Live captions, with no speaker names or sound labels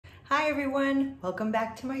Hi everyone, welcome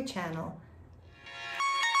back to my channel.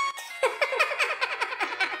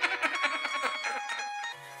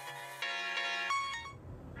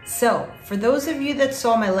 So, for those of you that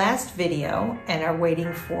saw my last video and are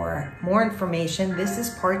waiting for more information, this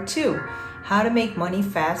is part 2, how to make money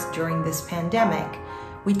fast during this pandemic.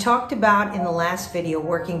 We talked about in the last video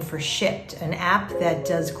working for Shipt, an app that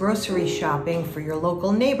does grocery shopping for your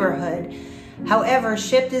local neighborhood. However,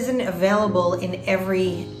 Shipt isn't available in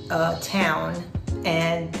every town,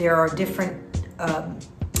 and there are different,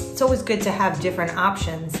 it's always good to have different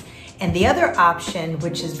options. And the other option,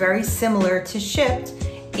 which is very similar to Shipt,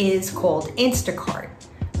 is called Instacart.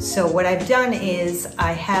 So what I've done is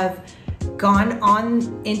I have gone on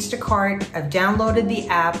Instacart, I've downloaded the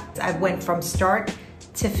app, I went from start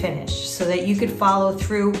to finish so that you could follow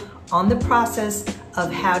through on the process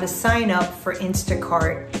of how to sign up for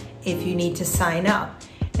Instacart if you need to sign up.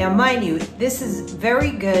 Now mind you, this is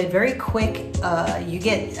very good, very quick. You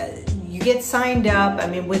get signed up. I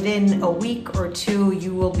mean, within a week or two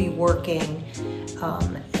you will be working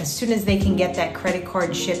as soon as they can get that credit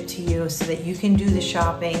card shipped to you so that you can do the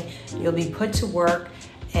shopping. You'll be put to work,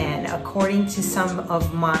 and according to some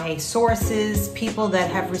of my sources, people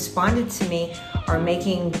that have responded to me are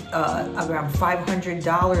making around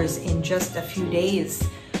 $500 in just a few days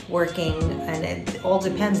working, and it all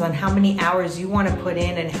depends on how many hours you want to put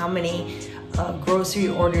in and how many grocery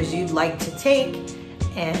orders you'd like to take.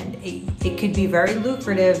 And it could be very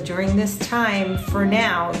lucrative during this time for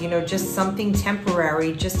now, you know, just something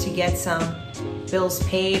temporary just to get some bills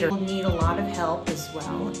paid. Or you'll need a lot of help as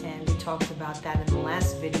well, and we talked about that in the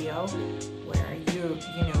last video, where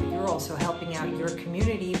you're also helping out your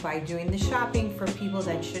community by doing the shopping for people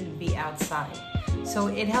that shouldn't be outside. So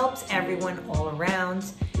it helps everyone all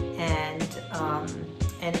around, and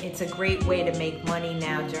it's a great way to make money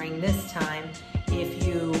now during this time if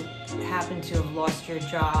you happen to have lost your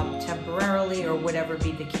job temporarily or whatever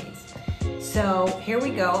be the case. So here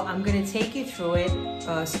we go. I'm going to take you through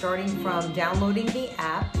it, starting from downloading the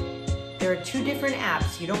app. There are 2 different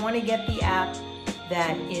apps. You don't want to get the app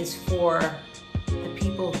that is for the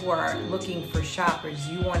people who are looking for shoppers.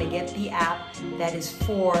 You want to get the app that is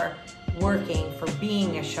for working, for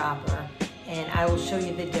being a shopper, and I will show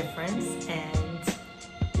you the difference, and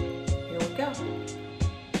here we go.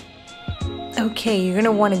 Okay, you're going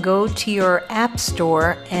to want to go to your app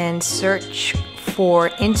store and search for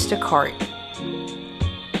Instacart.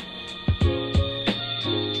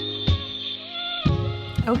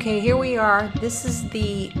 Okay, here we are. This is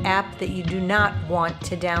the app that you do not want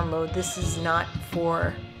to download. This is not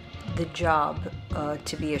for the job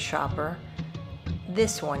to be a shopper.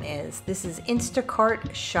 This one is. This is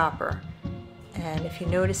Instacart Shopper. And if you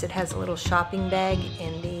notice, it has a little shopping bag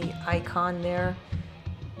in the icon there.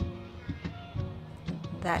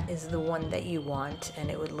 That is the one that you want, and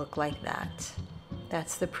it would look like that.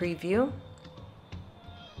 That's the preview.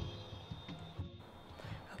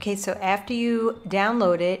 Okay, so after you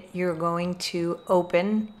download it, you're going to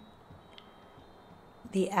open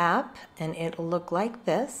the app, and it'll look like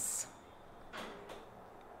this.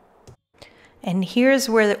 And here's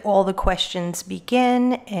where all the questions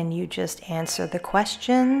begin, and you just answer the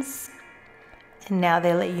questions. And now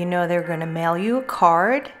they let you know they're going to mail you a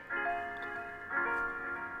card.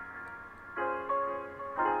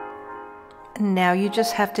 Now you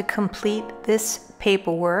just have to complete this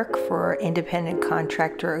paperwork for independent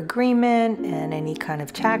contractor agreement and any kind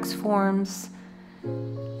of tax forms.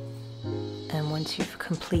 And once you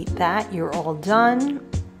complete that, you're all done.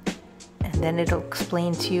 And then it'll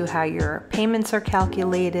explain to you how your payments are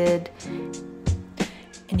calculated.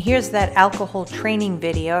 And here's that alcohol training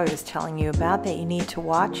video I was telling you about that you need to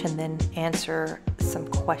watch and then answer some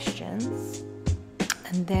questions.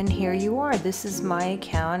 And then here you are. This is my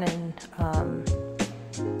account, and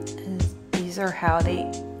these are how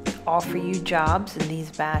they offer you jobs in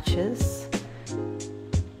these batches.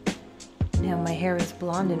 Now my hair is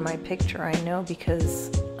blonde in my picture, I know,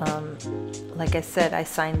 because like I said, I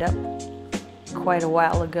signed up quite a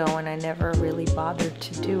while ago and I never really bothered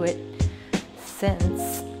to do it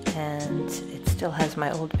since, and it still has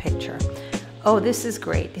my old picture. Oh, this is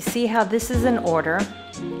great. You see how this is an order,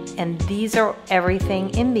 and these are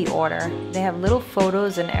everything in the order. They have little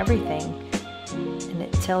photos and everything, and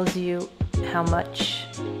it tells you how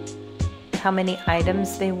many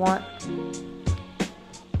items they want.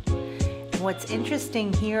 What's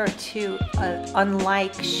interesting here too,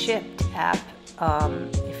 unlike Shipt app,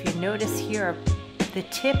 if you notice here, the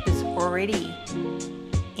tip is already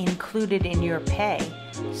included in your pay,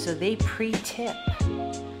 so they pre-tip,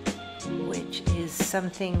 which is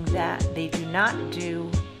something that they do not do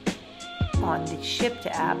on the Shipped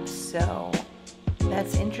app, so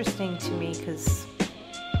that's interesting to me because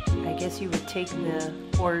I guess you would take the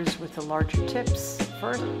orders with the larger tips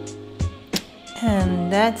first.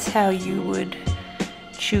 And that's how you would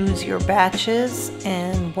choose your batches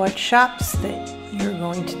and what shops that you're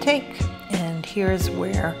going to take. And here's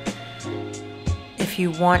where, if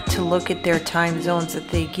you want to look at their time zones that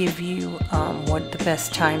they give you, what the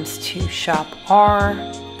best times to shop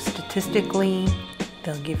are statistically,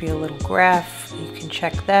 they'll give you a little graph. You can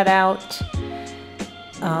check that out.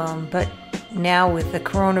 But now with the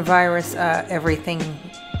coronavirus, everything,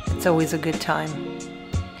 it's always a good time.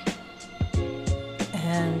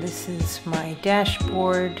 And this is my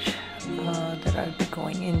dashboard that I'll be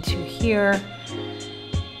going into here.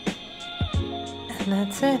 And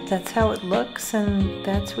that's it. That's how it looks, and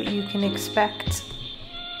that's what you can expect.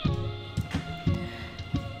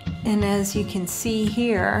 And as you can see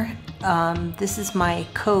here, this is my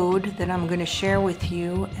code that I'm going to share with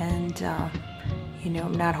you, and you know,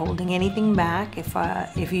 I'm not holding anything back.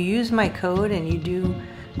 If you use my code and you do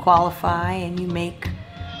qualify and you make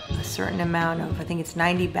a certain amount of, I think it's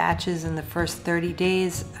 90 batches in the first 30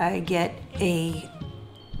 days, I get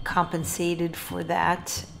compensated for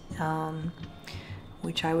that,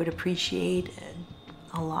 which I would appreciate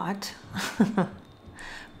a lot.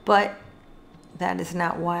 But that is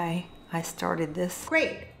not why I started this.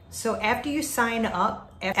 Great. So after you sign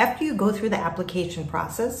up, after you go through the application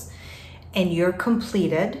process and you're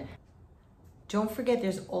completed, don't forget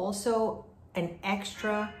there's also an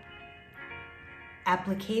extra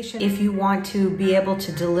application. If you want to be able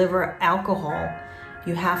to deliver alcohol,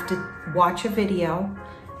 you have to watch a video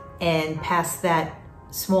and pass that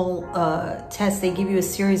small test. They give you a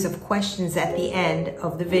series of questions at the end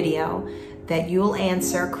of the video that you'll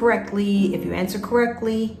answer correctly. If you answer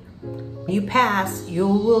correctly, you pass, you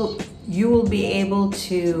will be able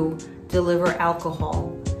to deliver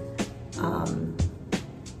alcohol.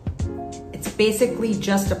 It's basically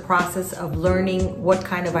just a process of learning what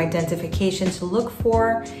kind of identification to look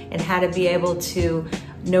for and how to be able to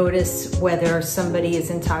notice whether somebody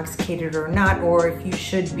is intoxicated or not, or if you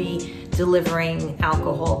should be delivering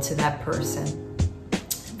alcohol to that person.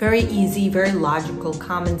 Very easy, very logical,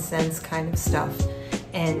 common sense kind of stuff,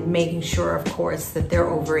 and making sure, of course, that they're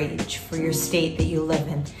overage for your state that you live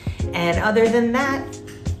in. And other than that,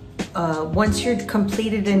 once you're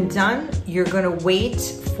completed and done, you're gonna wait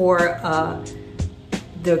for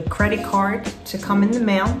the credit card to come in the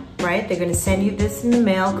mail, right? They're gonna send you this in the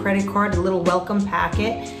mail, credit card, a little welcome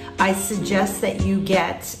packet. I suggest that you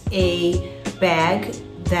get a bag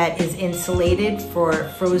that is insulated for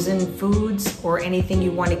frozen foods or anything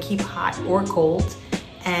you want to keep hot or cold.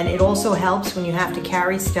 And it also helps when you have to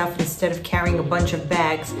carry stuff, instead of carrying a bunch of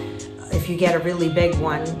bags. If you get a really big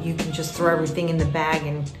one, you can just throw everything in the bag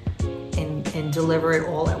and deliver it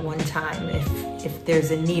all at one time if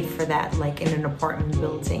there's a need for that, like in an apartment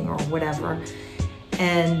building or whatever.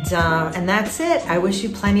 And that's it. I wish you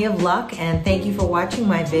plenty of luck, and thank you for watching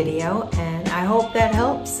my video, and I hope that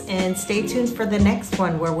helps. And stay tuned for the next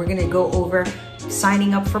one, where we're gonna go over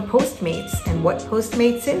signing up for Postmates and what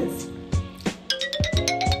Postmates is.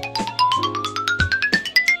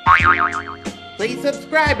 Please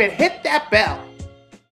subscribe and hit that bell.